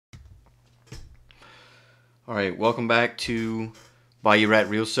Alright, welcome back to BAYOURATT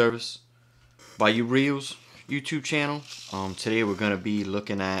Reel Service, Bayou Reels YouTube channel. Today we're going to be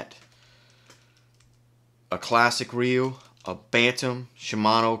looking at a classic reel, a Bantam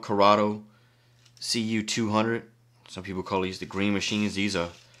Shimano Curado CU-200. Some people call these the green machines. These are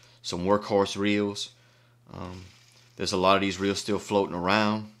some workhorse reels. There's a lot of these reels still floating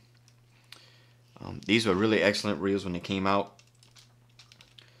around. These were really excellent reels when they came out.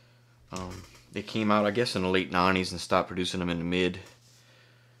 They came out, I guess, in the late 90s and stopped producing them in the mid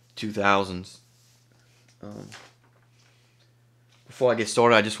 2000s. Before I get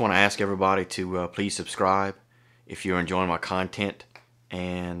started, I just want to ask everybody to please subscribe if you're enjoying my content,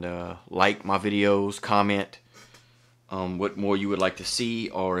 and like my videos, comment what more you would like to see,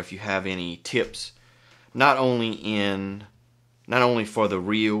 or if you have any tips, not only for the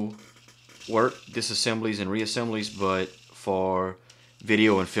reel work, disassemblies and reassemblies, but for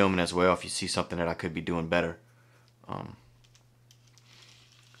video and filming as well, if you see something that I could be doing better. And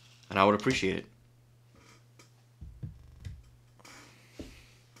I would appreciate it.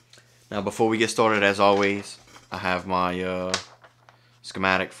 Now, before we get started, as always, I have my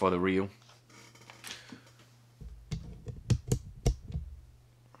schematic for the reel.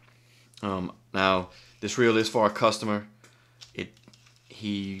 Now, this reel is for a customer.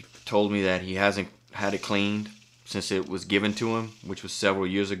 He told me that he hasn't had it cleaned since it was given to him, which was several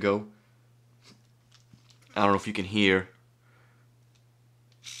years ago. I don't know if you can hear.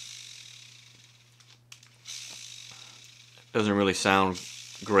 Doesn't really sound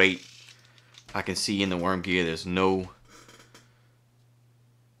great. I can see in the worm gear there's no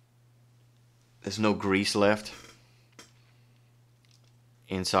grease left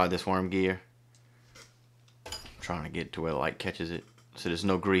inside this worm gear. I'm trying to get to where the light catches it. So there's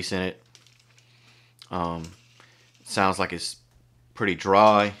no grease in it. Sounds like it's pretty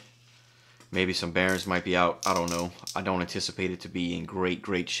dry. Maybe some bearings might be out. I don't know. I don't anticipate it to be in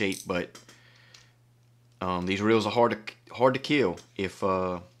great shape, but these reels are hard to kill. If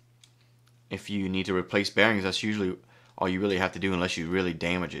you need to replace bearings, that's usually all you really have to do, unless you really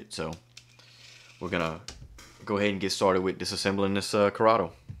damage it. So we're gonna go ahead and get started with disassembling this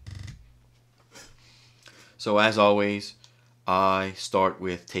Curado. So as always, I start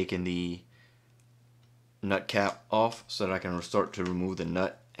with taking the nut cap off so that I can start to remove the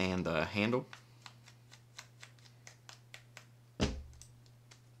nut and the handle.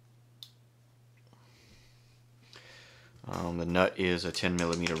 The nut is a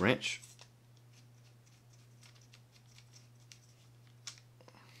 10mm wrench.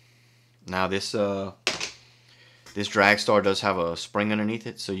 Now this drag star does have a spring underneath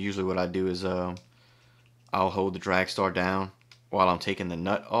it, so usually what I do is I'll hold the drag star down while I'm taking the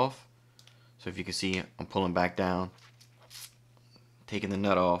nut off. So if you can see, I'm pulling back down, taking the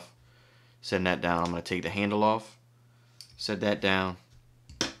nut off, setting that down. I'm going to take the handle off, set that down,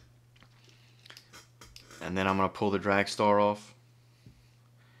 and then I'm going to pull the drag star off,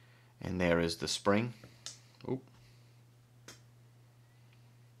 and there is the spring. Oop.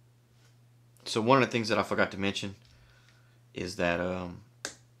 So one of the things that I forgot to mention is that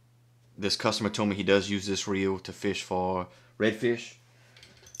this customer told me he does use this reel to fish for redfish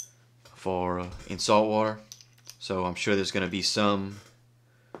in saltwater. So I'm sure there's going to be some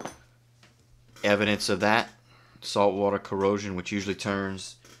evidence of that. Saltwater corrosion, which usually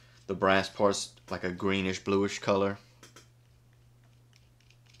turns the brass parts like a greenish bluish color.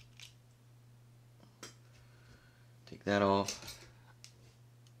 Take that off.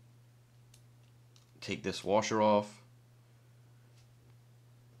 Take this washer off.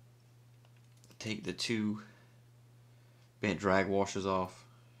 Take the two bent drag washers off.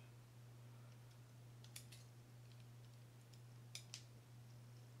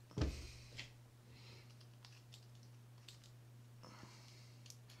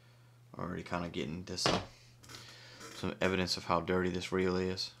 Already kind of getting this some evidence of how dirty this reel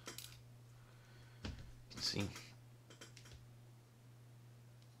is. Let's see.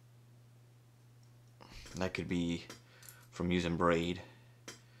 That could be from using braid,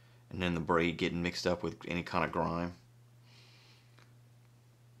 and then the braid getting mixed up with any kind of grime.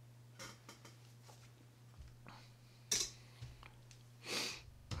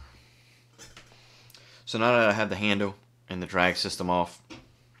 So now that I have the handle and the drag system off,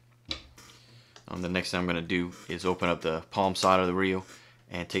 the next thing I'm going to do is open up the palm side of the reel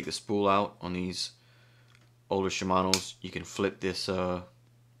and take the spool out. On these older Shimanos, you can flip this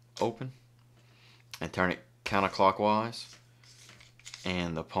open and turn it counterclockwise,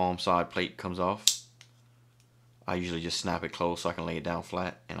 and the palm side plate comes off. I usually just snap it closed so I can lay it down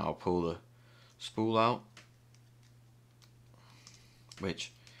flat, and I'll pull the spool out,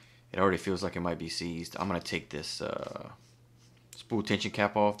 which It already feels like it might be seized. I'm going to take this spool tension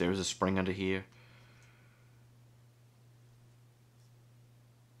cap off. There is a spring under here.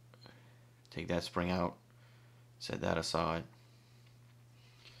 Take that spring out. Set that aside.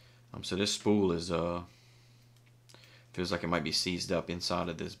 So this spool is feels like it might be seized up inside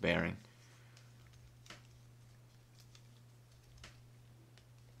of this bearing.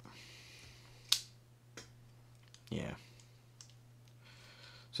 Yeah.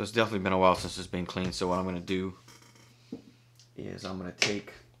 So it's definitely been a while since it's been cleaned. So what I'm going to do is I'm going to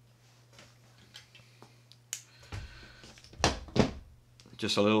take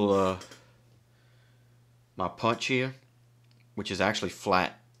just a little my punch here, which is actually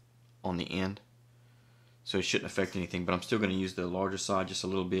flat on the end, so it shouldn't affect anything, but I'm still going to use the larger side just a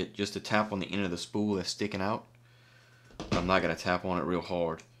little bit, just to tap on the end of the spool that's sticking out. But I'm not going to tap on it real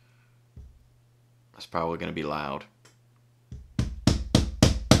hard. That's probably going to be loud.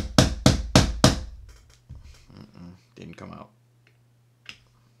 Didn't come out.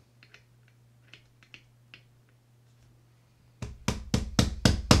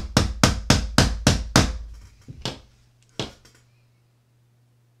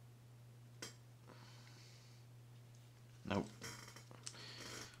 Nope.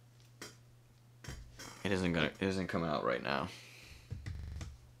 It isn't coming out right now.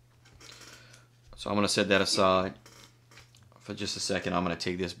 So I'm gonna set that aside for just a second. I'm gonna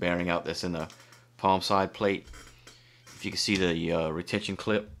take this bearing out that's in the palm side plate. If you can see the retention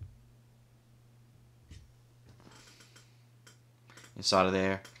clip inside of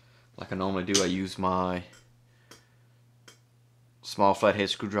there, like I normally do, I use my small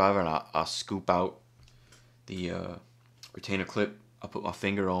flathead screwdriver and I scoop out the retainer clip. I put my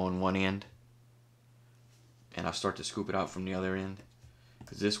finger on one end and I start to scoop it out from the other end,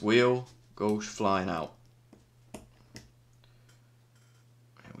 because this wheel goes flying out. There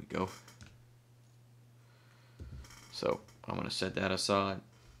we go. So I'm going to set that aside.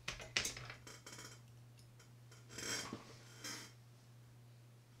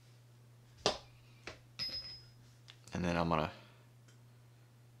 And then I'm going to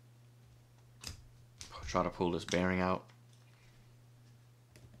try to pull this bearing out.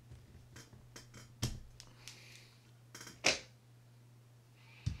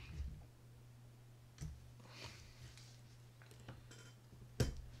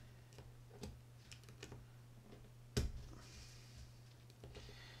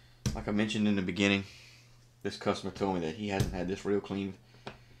 Like I mentioned in the beginning, this customer told me that he hasn't had this reel cleaned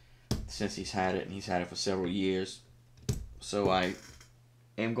since he's had it, and he's had it for several years. So I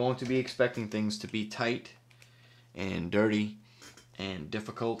am going to be expecting things to be tight and dirty and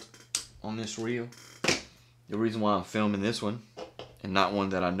difficult on this reel. The reason why I'm filming this one and not one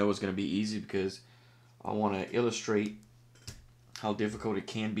that I know is going to be easy, because I want to illustrate how difficult it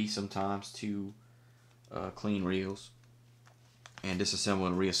can be sometimes to clean reels and disassemble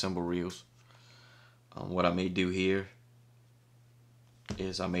and reassemble reels. What I may do here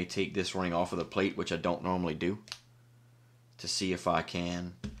is I may take this ring off of the plate, which I don't normally do, to see if I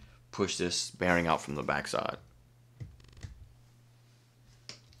can push this bearing out from the backside.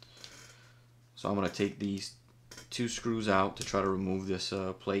 So I'm going to take these two screws out to try to remove this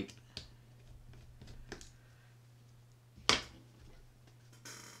plate.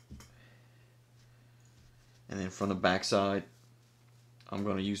 And then from the backside, I'm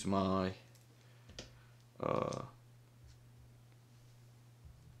going to use my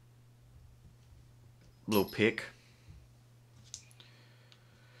little pick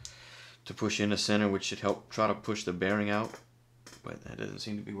to push in the center, which should help try to push the bearing out, but that doesn't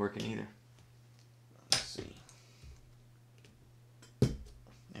seem to be working either. Let's see.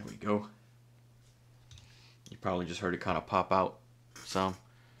 There we go. You probably just heard it kind of pop out some.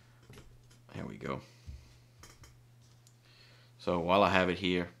 There we go. So while I have it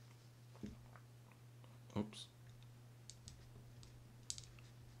here, oops.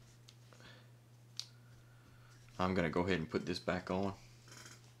 I'm going to go ahead and put this back on.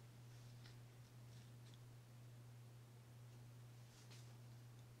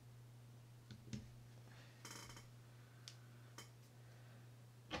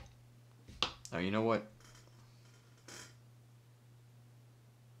 Now, you know what?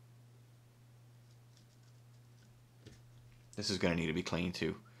 This is going to need to be cleaned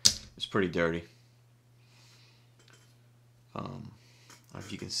too. It's pretty dirty. I don't know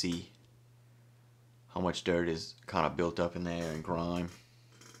if you can see how much dirt is kind of built up in there and grime.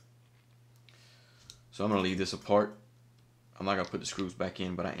 So I'm going to leave this apart. I'm not going to put the screws back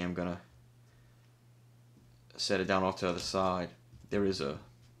in, but I am going to set it down off to the other side. There is a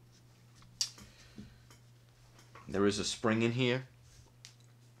spring in here.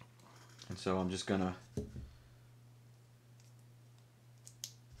 And so I'm just gonna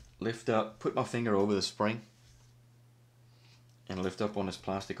lift up, put my finger over the spring and lift up on this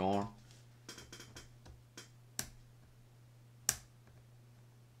plastic arm.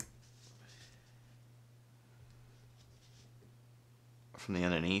 From the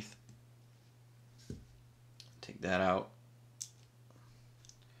underneath. Take that out,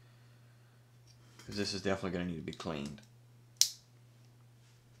 because this is definitely going to need to be cleaned.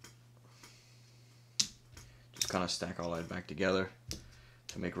 Just kind of stack all that back together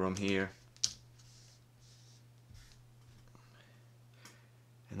to make room here.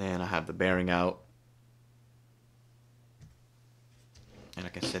 And then I have the bearing out, and I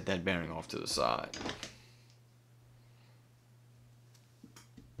can set that bearing off to the side.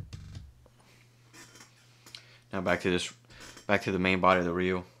 Now back to the main body of the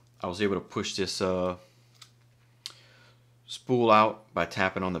reel. I was able to push this spool out by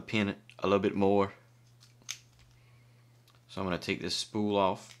tapping on the pin a little bit more. So I'm going to take this spool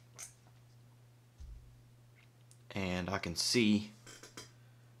off, and I can see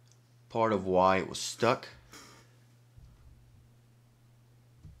part of why it was stuck.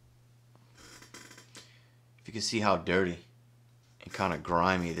 If you can see how dirty and kind of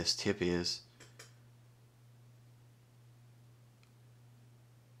grimy this tip is.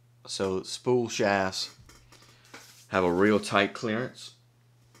 So spool shafts have a real tight clearance.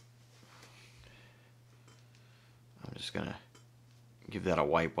 I'm just gonna give that a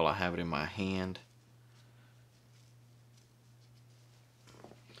wipe while I have it in my hand.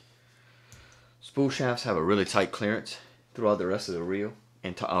 Spool shafts have a really tight clearance throughout the rest of the reel,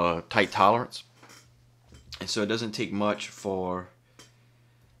 and tight tolerance. And so it doesn't take much for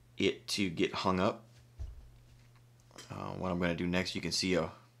it to get hung up. What I'm going to do next, you can see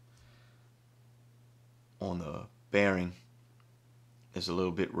on the bearing there's a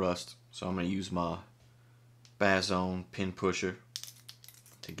little bit rust, so I'm going to use my Bazone pin pusher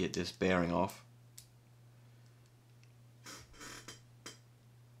to get this bearing off.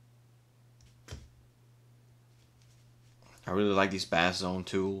 I really like these Bazone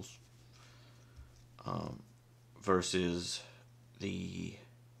tools versus the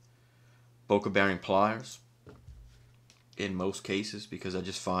Boca bearing pliers in most cases, because I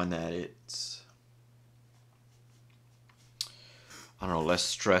just find that it's, I don't know, less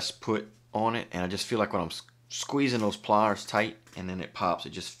stress put on it, and I just feel like when I'm squeezing those pliers tight and then it pops,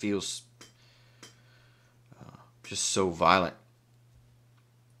 it just feels just so violent.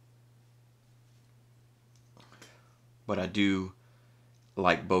 But I do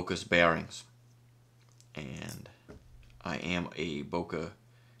like Boca's bearings, and I am a Boca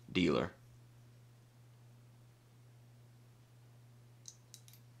dealer.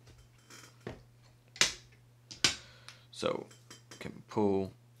 So can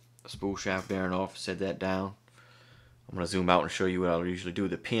pull the spool shaft bearing off, set that down. I'm going to zoom out and show you what I usually do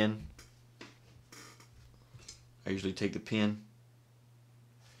with the pin. I usually take the pin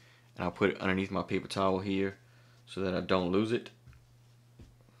and I'll put it underneath my paper towel here so that I don't lose it.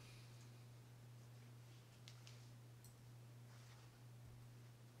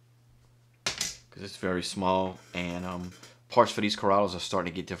 Because it's very small, and parts for these Curados are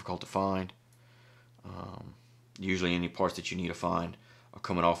starting to get difficult to find. Usually any parts that you need to find are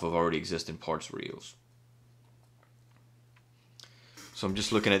coming off of already existing parts reels. So I'm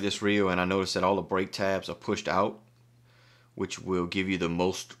just looking at this reel, and I notice that all the brake tabs are pushed out, which will give you the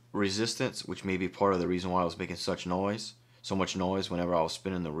most resistance, which may be part of the reason why I was making so much noise whenever I was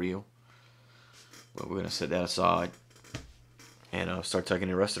spinning the reel. But we're going to set that aside and start taking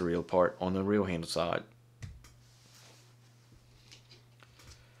the rest of the reel apart on the reel handle side.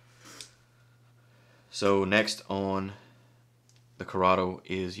 So next on the Curado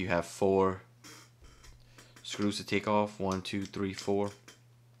is you have 4 screws to take off. 1, 2, 3, 4.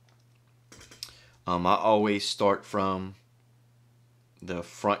 I always start from the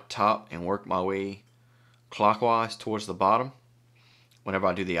front top and work my way clockwise towards the bottom whenever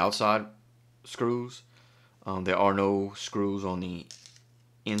I do the outside screws. There are no screws on the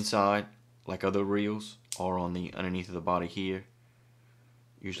inside like other reels, or on the underneath of the body here,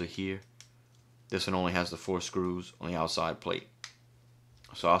 usually here. This one only has the 4 screws on the outside plate.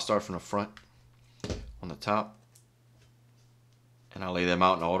 So I'll start from the front on the top, and I'll lay them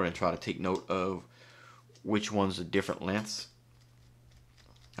out in order and try to take note of which ones are different lengths.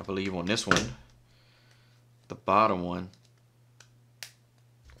 I believe on this one, the bottom one,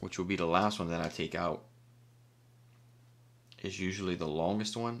 which will be the last one that I take out, is usually the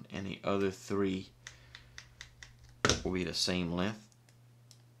longest one, and the other 3 will be the same length.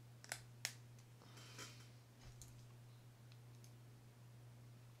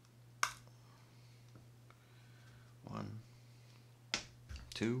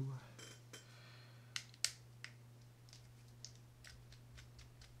 2.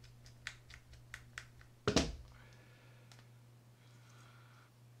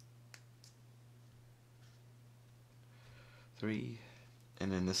 Three.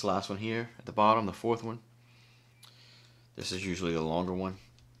 And then this last one here at the bottom, the 4th one. This is usually the longer one,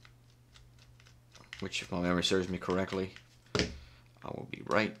 which, if my memory serves me correctly, I will be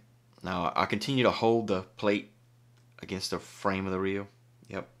right. Now I continue to hold the plate against the frame of the reel.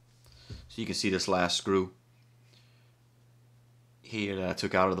 Yep. So you can see this last screw here that I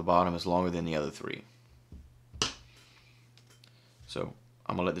took out of the bottom is longer than the other 3. So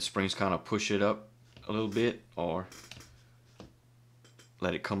I'm gonna let the springs kind of push it up a little bit, or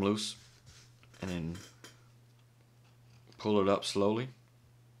let it come loose, and then pull it up slowly.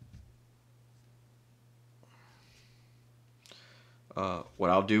 What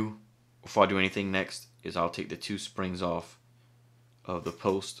I'll do before I do anything next is I'll take the 2 springs off of the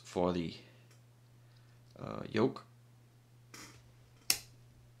post for the yoke,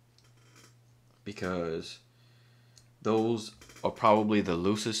 because those are probably the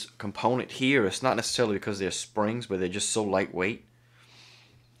loosest component here. It's not necessarily because they're springs, but they're just so lightweight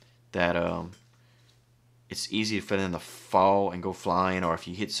that it's easy for them to fall and go flying, or if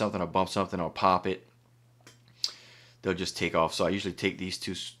you hit something or bump something or pop it, they'll just take off. So I usually take these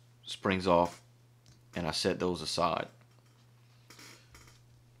 2 springs off and I set those aside.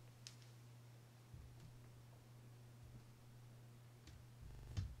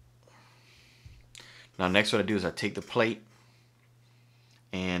 Now next what I do is I take the plate,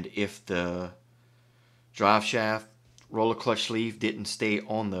 and if the drive shaft roller clutch sleeve didn't stay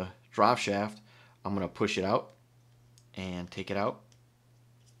on the drive shaft, I'm going to push it out and take it out.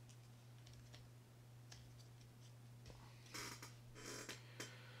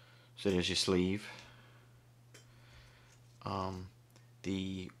 So there's your sleeve.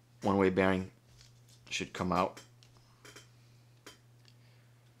 The one-way bearing should come out.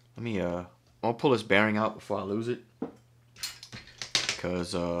 Let me I'll pull this bearing out before I lose it,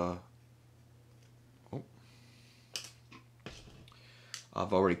 because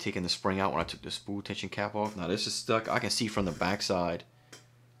I've already taken the spring out when I took the spool tension cap off. Now this is stuck. I can see from the back side.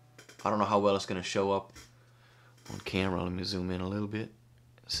 I don't know how well it's going to show up on camera. Let me zoom in a little bit.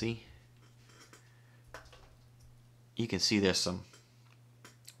 See? You can see there's some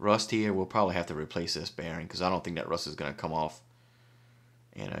rust here. We'll probably have to replace this bearing because I don't think that rust is going to come off.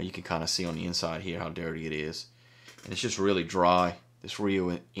 And you can kind of see on the inside here how dirty it is. And it's just really dry. This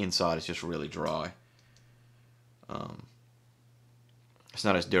reel inside is just really dry. It's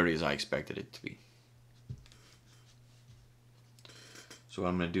not as dirty as I expected it to be. So what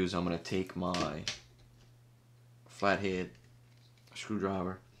I'm going to do is I'm going to take my flathead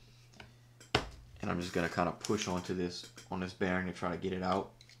screwdriver, and I'm just going to kind of push onto this bearing to try to get it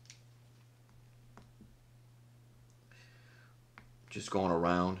out. Just going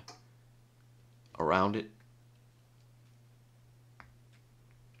around it,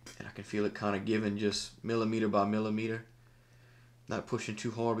 and I can feel it kind of giving just millimeter by millimeter. Not pushing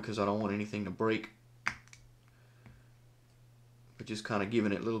too hard because I don't want anything to break, but just kind of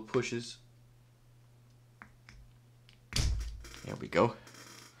giving it little pushes. There we go.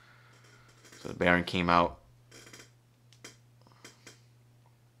 So the bearing came out.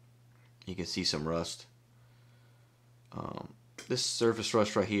 You can see some rust. This surface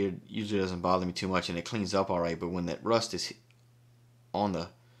rust right here usually doesn't bother me too much, and it cleans up alright, but when that rust is on the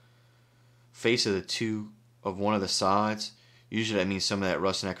face of one of the sides, usually that means some of that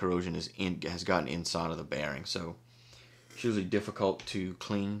rust and that corrosion has gotten inside of the bearing. So it's usually difficult to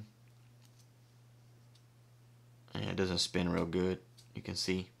clean, and it doesn't spin real good, you can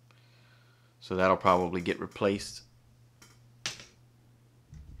see. So that'll probably get replaced.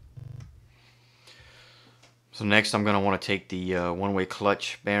 So next I'm going to want to take the one-way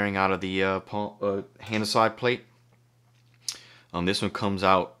clutch bearing out of the handle side plate. This one comes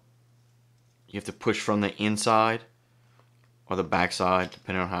out, you have to push from the inside or the back side,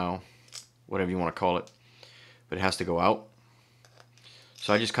 depending on whatever you want to call it, but it has to go out.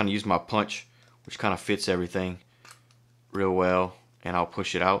 So I just kind of use my punch, which kind of fits everything real well, and I'll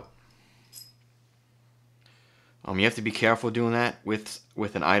push it out. You have to be careful doing that with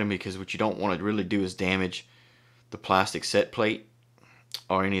an item, because what you don't want to really do is damage the plastic set plate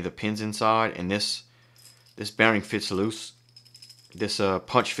or any of the pins inside. And this bearing fits loose. This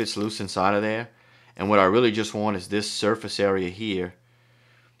punch fits loose inside of there. And what I really just want is this surface area here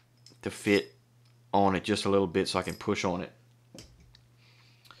to fit on it just a little bit so I can push on it.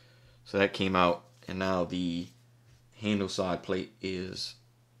 So that came out, and now the handle side plate is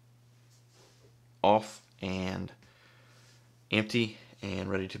off and empty, and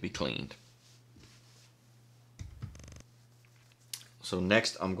ready to be cleaned. So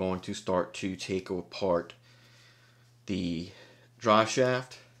next I'm going to start to take apart the drive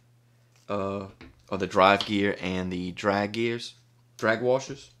shaft, or the drive gear and the drag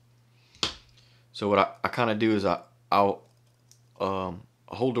washers. So what I kind of do is I'll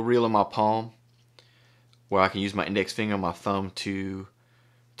hold the reel in my palm where I can use my index finger and my thumb to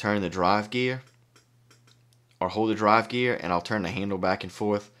turn the drive gear, or hold the drive gear, and I'll turn the handle back and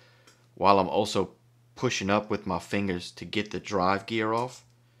forth while I'm also pushing up with my fingers to get the drive gear off.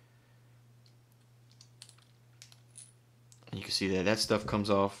 And you can see that stuff comes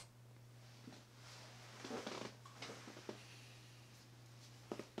off.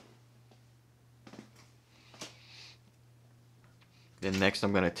 Then next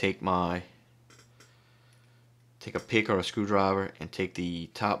I'm going to take a pick or a screwdriver and take the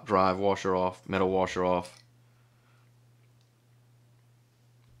top drive washer off, metal washer off.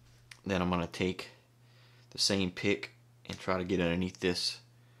 Then I'm going to take the same pick and try to get underneath this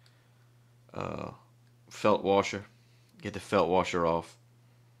felt washer. Get the felt washer off.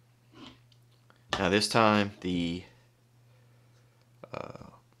 Now this time the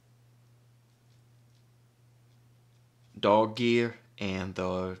dog gear and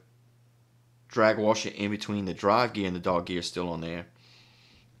the drag washer in between the drive gear and the dog gear is still on there.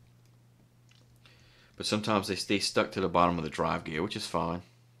 But sometimes they stay stuck to the bottom of the drive gear, which is fine.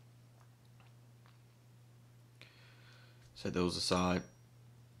 Set those aside.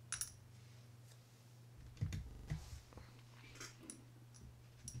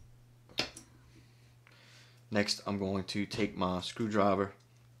 Next, I'm going to take my screwdriver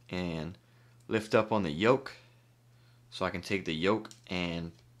and lift up on the yoke so I can take the yoke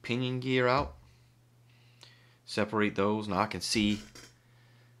and pinion gear out. Separate those. Now I can see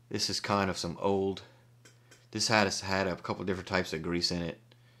this is kind of some old. This had a couple different types of grease in it,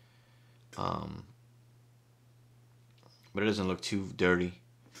 but it doesn't look too dirty.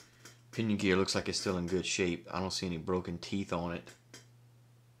 Pinion gear looks like it's still in good shape. I don't see any broken teeth on it.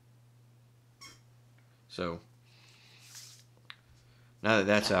 So now that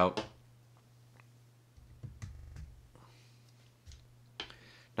that's out,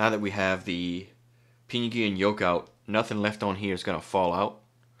 now that we have the pinion gear and yoke out, nothing left on here is going to fall out.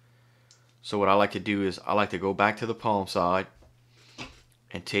 So what I like to do is I like to go back to the palm side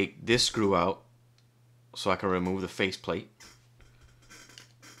and take this screw out so I can remove the faceplate.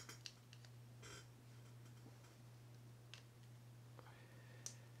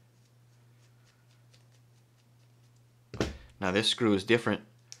 Now this screw is different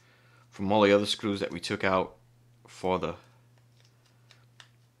from all the other screws that we took out for the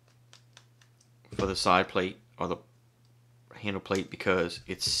side plate or the handle plate, because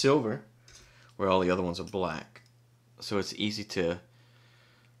it's silver where all the other ones are black. So it's easy to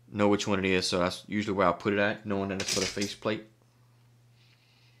know which one it is. So that's usually where I put it at, knowing that it's for the faceplate.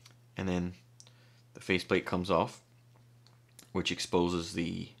 And then the faceplate comes off, which exposes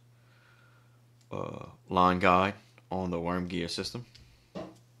the line guide on the worm gear system.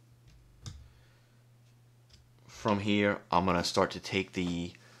 From here, I'm going to start to take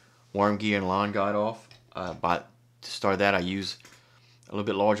the worm gear and line guide off. To start that, I use a little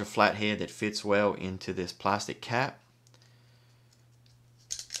bit larger flathead that fits well into this plastic cap,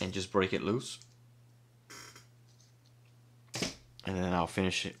 and just break it loose. And then I'll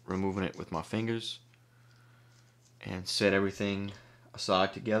finish it, removing it with my fingers, and set everything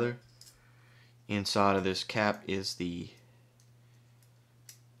aside together. Inside of this cap is the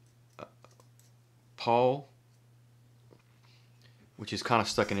pawl, which is kind of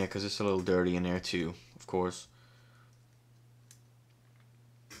stuck in there because it's a little dirty in there too, of course.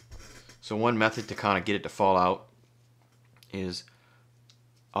 So one method to kind of get it to fall out is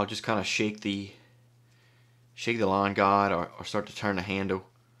I'll just kind of shake the line guide, or start to turn the handle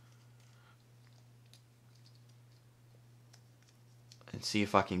and see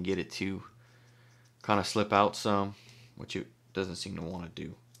if I can get it to kind of slip out some, which it doesn't seem to want to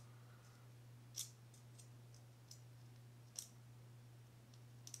do.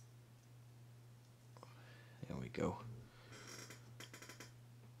 There we go.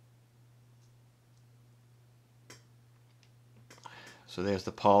 So there's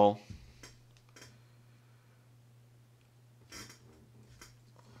the pawl.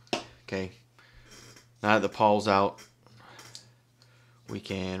 Okay, now that the pawl's out, we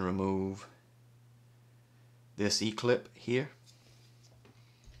can remove this E-clip here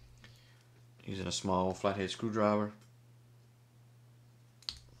using a small flathead screwdriver.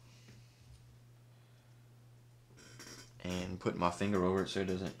 And put my finger over it so it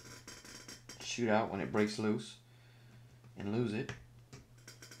doesn't shoot out when it breaks loose and lose it.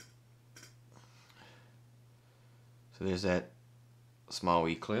 So there's that small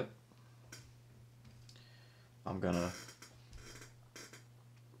wee clip. I'm gonna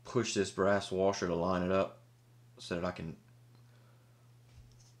push this brass washer to line it up so that I can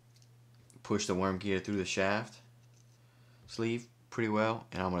push the worm gear through the shaft sleeve pretty well.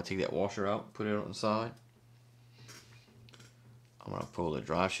 And I'm gonna take that washer out, put it on the side. I'm gonna pull the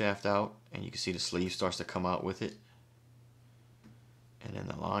drive shaft out, and you can see the sleeve starts to come out with it. And then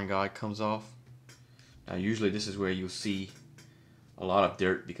the line guide comes off. Now usually this is where you'll see a lot of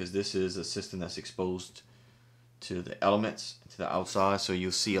dirt, because this is a system that's exposed to the elements, to the outside, so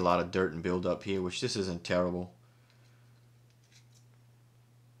you'll see a lot of dirt and build up here, which this isn't terrible.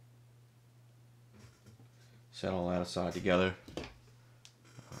 Set all that aside together.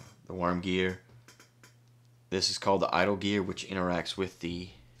 The worm gear. This is called the idle gear, which interacts with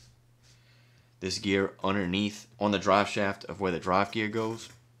this gear underneath on the drive shaft of where the drive gear goes.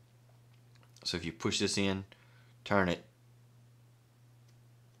 So if you push this in, turn it,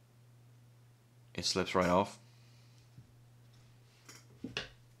 it slips right off.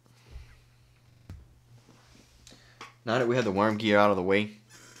 Now that we have the worm gear out of the way,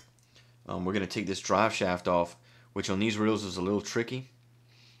 we're going to take this drive shaft off, which on these reels is a little tricky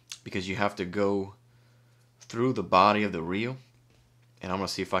because you have to go through the body of the reel. And I'm going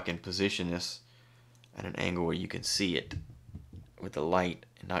to see if I can position this at an angle where you can see it with the light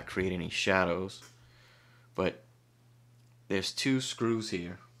and not create any shadows. But there's two screws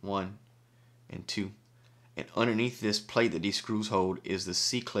here, 1 and 2, and underneath this plate that these screws hold is the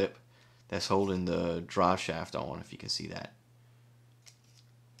C-clip that's holding the drive shaft on, if you can see that.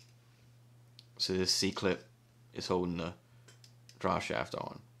 So this C-clip is holding the drive shaft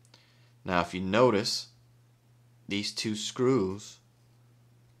on. Now if you notice, these two screws,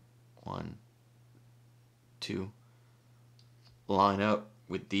 1, 2, line up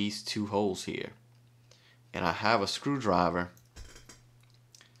with these two holes here. And I have a screwdriver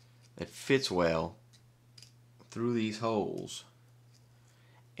that fits well through these holes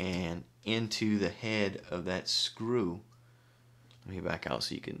and into the head of that screw. Let me back out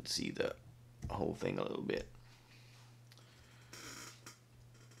so you can see the whole thing a little bit.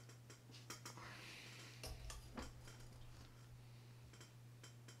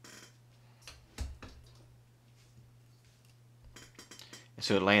 And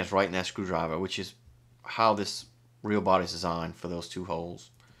so it lands right in that screwdriver, which is how this reel body is designed, for those two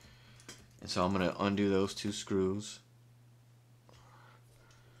holes. And so I'm going to undo those two screws.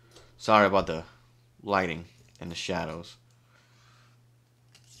 Sorry about the lighting and the shadows.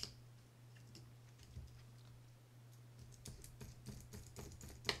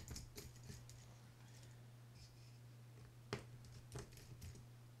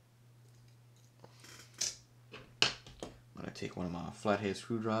 I'm going to take one of my flathead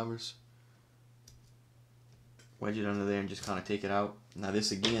screwdrivers, wedge it under there, and just kind of take it out. Now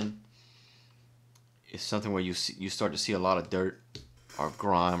this again is something where you start to see a lot of dirt or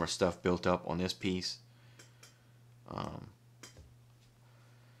grime or stuff built up on this piece.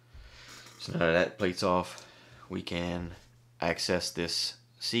 So now that that plate's off, we can access this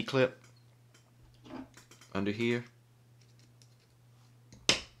C-clip under here,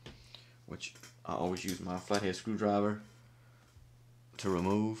 which I always use my flathead screwdriver to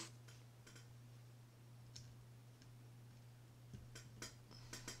remove.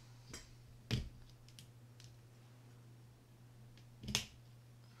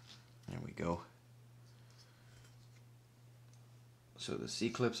 There we go. So the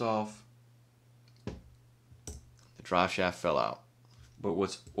C-clip's off. The drive shaft fell out. But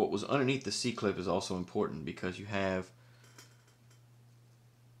what was underneath the C-clip is also important, because you have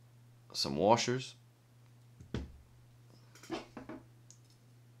some washers.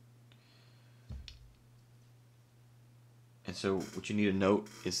 And so what you need to note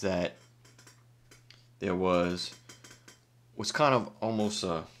is that there was what's kind of almost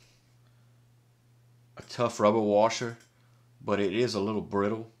a tough rubber washer, but it is a little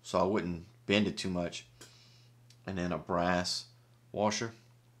brittle, so I wouldn't bend it too much. And then a brass washer.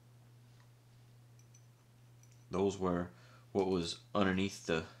 Those were what was underneath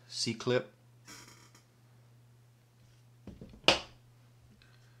the C-clip.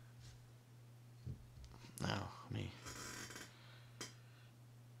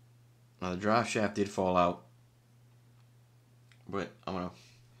 Now the drive shaft did fall out, but I'm gonna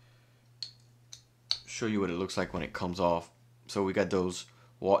show you what it looks like when it comes off. So we got those,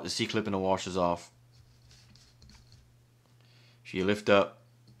 the C-clip and the washers off. So you lift up,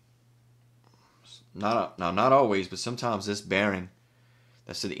 not always, but sometimes this bearing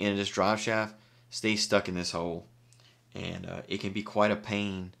that's to the end of this drive shaft stays stuck in this hole, and it can be quite a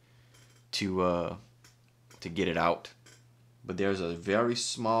pain to to get it out. But there's a very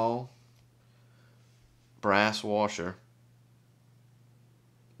small brass washer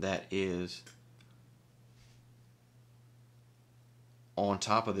that is on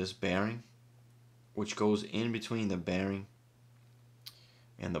top of this bearing, which goes in between the bearing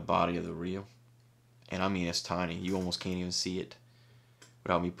and the body of the reel. And I mean, it's tiny. You almost can't even see it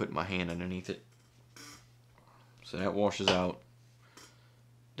without me putting my hand underneath it. So that washes out.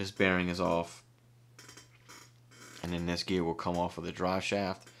 This bearing is off. And then this gear will come off of the drive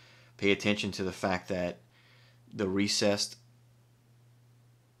shaft. Pay attention to the fact that the recessed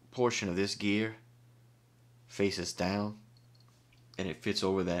portion of this gear faces down, and it fits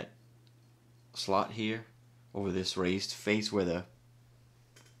over that slot here, over this raised face where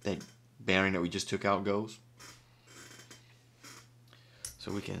that bearing that we just took out goes.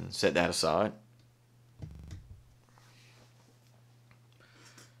 So we can set that aside.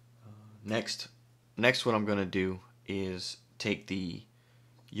 Next what I'm going to do is take the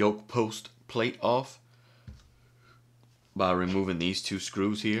yoke post plate off by removing these two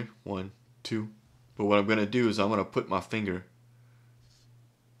screws here, 1, 2. But what I'm going to do is I'm going to put my finger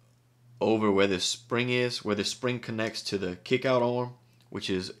over where this spring is, where the spring connects to the kick out arm, which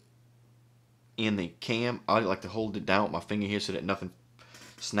is in the cam. I like to hold it down with my finger here so that nothing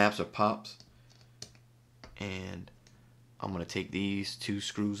snaps or pops. And I'm going to take these two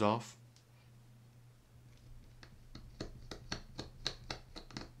screws off.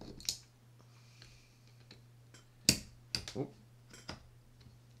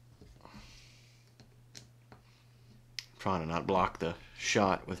 Trying to not block the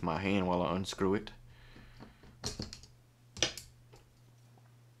shot with my hand while I unscrew it.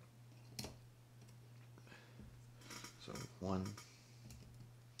 So 1,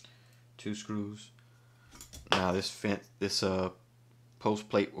 2 screws. Now this post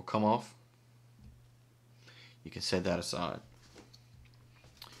plate will come off. You can set that aside.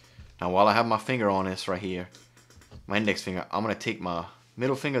 Now while I have my finger on this right here, my index finger, I'm going to take my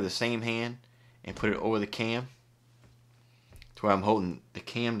middle finger of the same hand and put it over the cam, where I'm holding the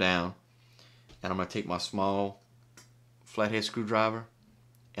cam down, and I'm going to take my small flathead screwdriver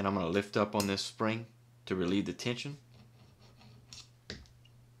and I'm going to lift up on this spring to relieve the tension.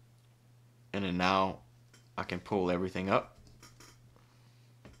 And then now I can pull everything up.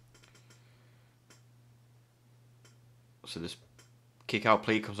 So this kick out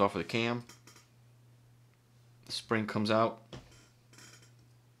plate comes off of the cam. The spring comes out.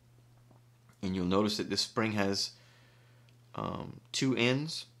 And you'll notice that this spring has 2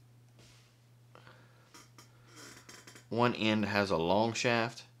 ends. One end has a long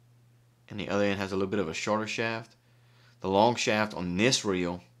shaft and the other end has a little bit of a shorter shaft. The long shaft on this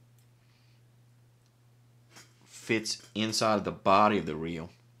reel fits inside of the body of the reel,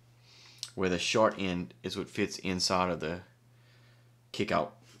 where the short end is what fits inside of the kick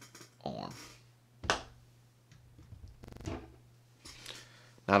out arm.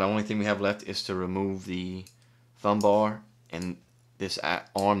 Now the only thing we have left is to remove the thumb bar and this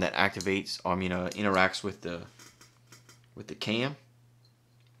arm that activates, interacts with the cam,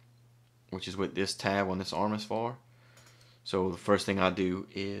 which is what this tab on this arm is for. So the first thing I do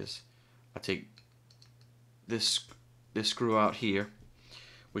is I take this screw out here,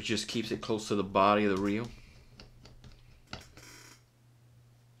 which just keeps it close to the body of the reel.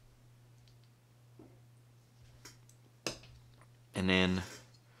 And then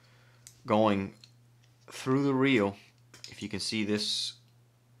going through the reel, if you can see this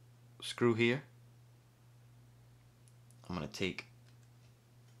screw here, I'm going to take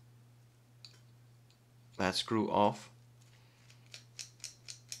that screw off.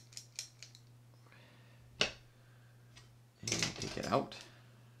 And take it out.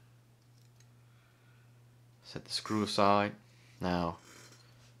 Set the screw aside. Now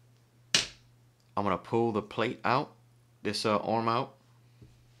I'm going to pull the plate out, this arm out,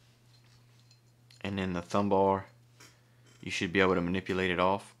 and then the thumb bar, you should be able to manipulate it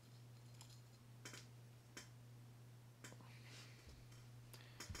off.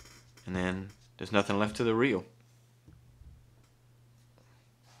 And then there's nothing left to the reel.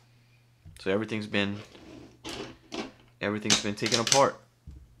 So everything's been taken apart.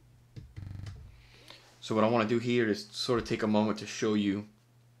 So what I want to do here is sort of take a moment to show you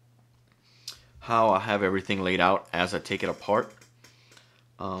how I have everything laid out as I take it apart.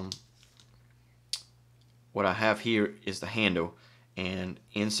 What I have here is the handle, and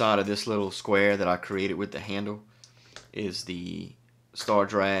inside of this little square that I created with the handle is the star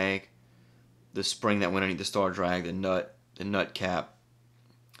drag, the spring that went underneath the star drag, the nut cap.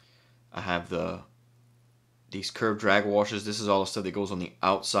 I have these curved drag washers. This is all the stuff that goes on the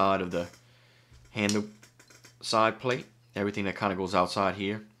outside of the handle. side plate, everything that kind of goes outside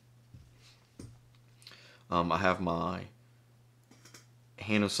here. I have my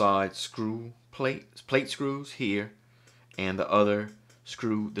handle side screw plate screws here, and the other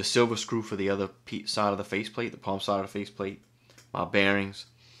screw, the silver screw for the other side of the faceplate, the palm side of the faceplate, my bearings,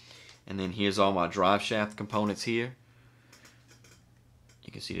 and then here's all my drive shaft components here.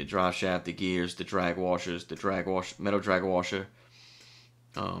 You can see the drive shaft, the gears, the drag washers, the metal drag washer,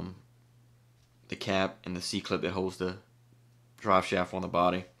 the cap, and the C-clip that holds the drive shaft on the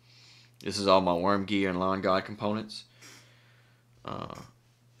body. This is all my worm gear and line guide components. And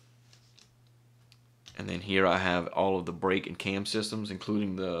then here I have all of the brake and cam systems,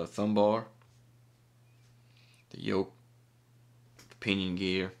 including the thumb bar, the yoke, the pinion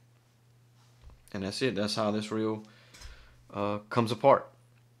gear, and that's it. That's how this reel comes apart.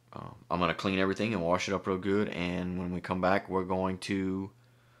 I'm going to clean everything and wash it up real good, and when we come back we're going to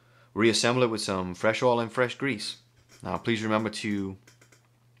reassemble it with some fresh oil and fresh grease. Now please remember to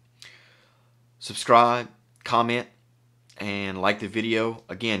subscribe, comment, and like the video.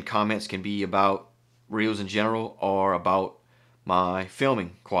 Again, comments can be about reels in general or about my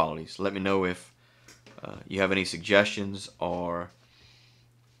filming qualities. Let me know if you have any suggestions or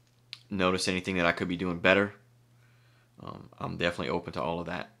notice anything that I could be doing better. I'm definitely open to all of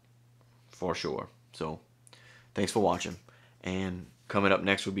that for sure. So thanks for watching, and coming up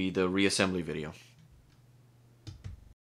next will be the reassembly video.